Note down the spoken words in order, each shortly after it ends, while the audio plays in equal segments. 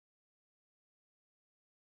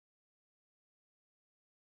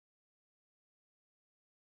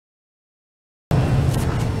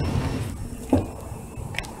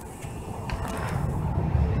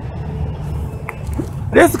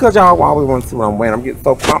That's because y'all always want to see what I'm wearing. I'm getting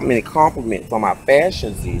so many compliments on my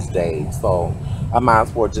fashions these days. So I might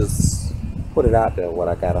as well just put it out there what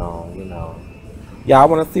I got on, you know. Y'all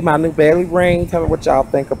want to see my new belly ring? Tell me what y'all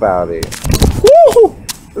think about it. Woo!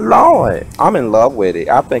 Lord, I'm in love with it.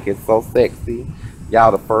 I think it's so sexy.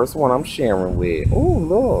 Y'all the first one I'm sharing with. Oh,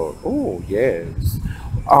 look. Oh, yes.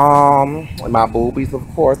 My boobies, of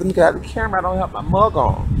course. Let me get out the camera. I don't have my mug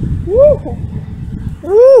on. Woo!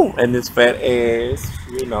 Woo! And this fat ass,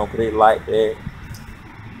 you know, 'cause they like that.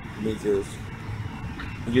 Me just,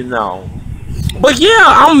 you know. But yeah,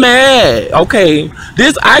 I'm mad. Okay,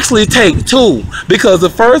 this actually take two because the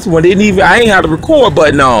first one didn't even. I ain't have the record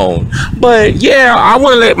button on. But yeah, I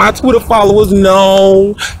want to let my Twitter followers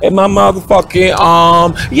know and my motherfucking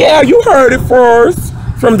yeah, you heard it first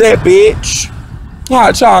from that bitch.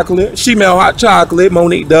 Hot chocolate, Shemale hot chocolate,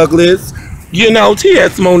 Monique Douglas. You know,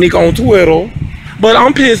 TS Monique on Twitter. But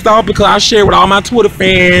I'm pissed off because I share with all my Twitter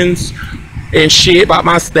fans and shit about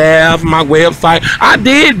my staff, my website. I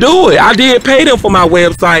did do it. I did pay them for my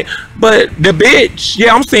website. But the bitch,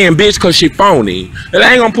 yeah, I'm saying bitch because she phony. And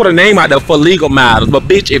I ain't gonna put a name out there for legal matters. But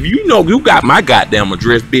bitch, if you know you got my goddamn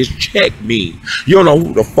address, bitch, check me. You don't know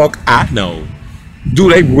who the fuck I know.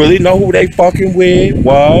 Do they really know who they fucking with?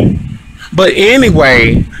 What? But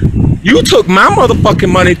anyway, you took my motherfucking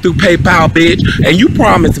money through PayPal, bitch, and you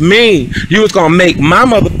promised me you was gonna make my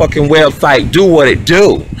motherfucking website do what it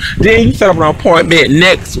do. Then you set up an appointment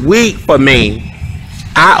next week for me.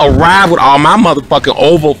 I arrived with all my motherfucking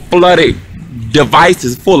over flooded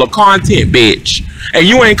devices full of content, bitch, and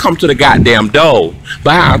you ain't come to the goddamn door.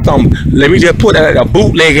 But let me just put a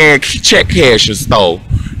bootleg and check cashing store.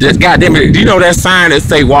 Just goddamn it, you know that sign that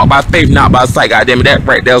say walk by faith, not by sight, goddamn it, that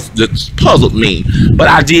right there just puzzled me. But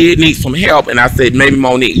I did need some help, and I said maybe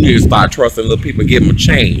Monique, you need to start trusting little people and give them a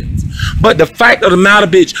chance. But the fact of the matter,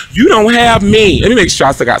 bitch, you don't have me. Let me make sure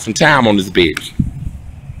I still got some time on this bitch.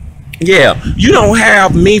 Yeah, you don't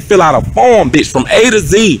have me fill out a form, bitch, from A to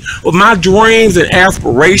Z with my dreams and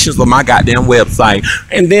aspirations of my goddamn website.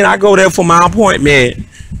 And then I go there for my appointment.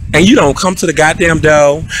 And you don't come to the goddamn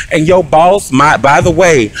door. And your boss might, by the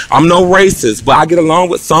way, I'm no racist, but I get along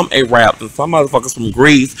with some Arabs and some motherfuckers from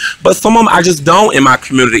Greece. But some of them I just don't in my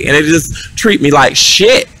community. And they just treat me like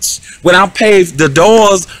shit. When I pave the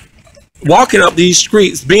doors, walking up these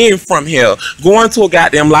streets, being from here, going to a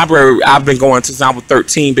goddamn library I've been going to since I was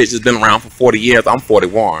 13, bitch, has been around for 40 years. I'm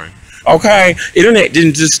 41. Okay? Internet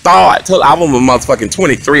didn't just start till I was a motherfucking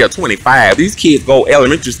 23 or 25. These kids go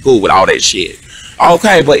elementary school with all that shit.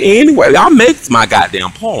 Okay, but anyway, I make my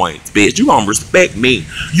goddamn points, bitch. You gonna respect me.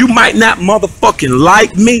 You might not motherfucking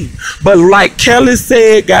like me, but like Kelly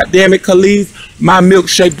said, goddamn it, Khalees, my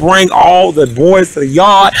milkshake bring all the boys to the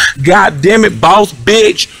yard. Goddamn it, boss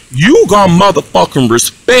bitch, you gonna motherfucking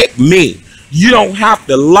respect me. You don't have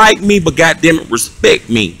to like me, but goddamn it, respect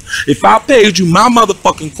me. If I paid you my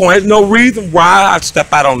motherfucking coin, there's no reason why I'd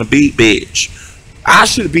step out on the beat, bitch. I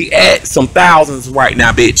should be at some thousands right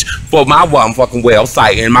now, bitch, for my motherfucking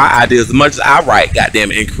website and my ideas as much as I write,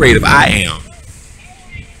 goddamn it, and creative I am.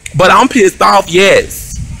 But I'm pissed off,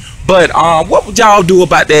 yes. But what would y'all do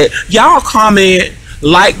about that? Y'all comment,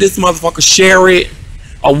 like this motherfucker, share it,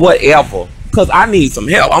 or whatever. Cause I need some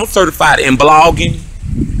help. I'm certified in blogging.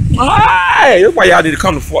 Hey, that's why y'all need to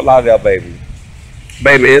come to Fort Lauderdale, baby.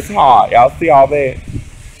 Baby, it's hard. Y'all see all that?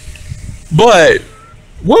 But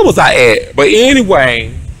where was I at? But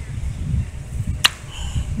anyway,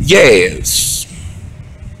 yes,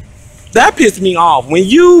 that pissed me off. When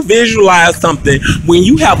you visualize something, when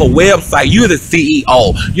you have a website, you're the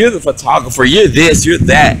CEO, you're the photographer, you're this, you're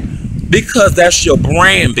that, because that's your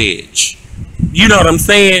brand, bitch. You know what I'm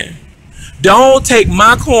saying? Don't take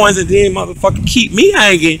my coins and then motherfucking keep me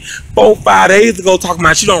hanging 4 or 5 days ago talking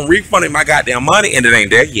about you don't refund my goddamn money and it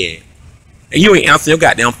ain't there yet. And you ain't answering your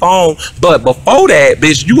goddamn phone. But before that,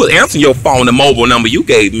 bitch, you was answering your phone, the mobile number you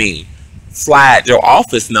gave me. Slide your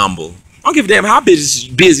office number. I don't give a damn how busy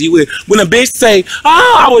you is. When a bitch say,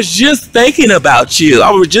 oh, I was just thinking about you.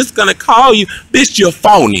 I was just gonna call you. Bitch, you're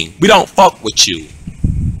phony. We don't fuck with you.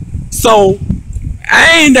 So,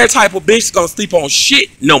 I ain't that type of bitch gonna sleep on shit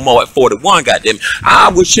no more at 41, goddamn.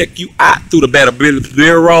 I will check you out through the Better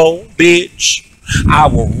Bureau, bitch. I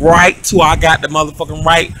will write till I got the motherfucking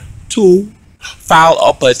right to file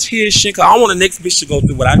a petition, because I don't want the next bitch to go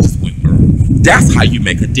through what I just went through. That's how you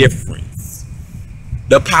make a difference.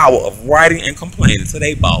 The power of writing and complaining to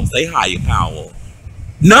their boss, they higher power.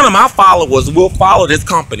 None of my followers will follow this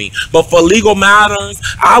company, but for legal matters,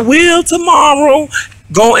 I will tomorrow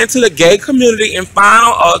go into the gay community and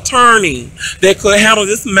find an attorney that could handle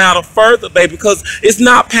this matter further, baby, because it's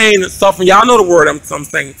not pain and suffering. Y'all know the word I'm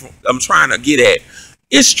saying, I'm trying to get at.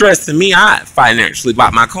 It's stressing me out financially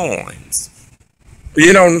about my coins.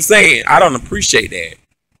 You know what I'm saying? I don't appreciate that.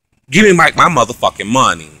 Give me my motherfucking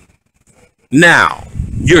money. Now,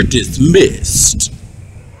 you're dismissed.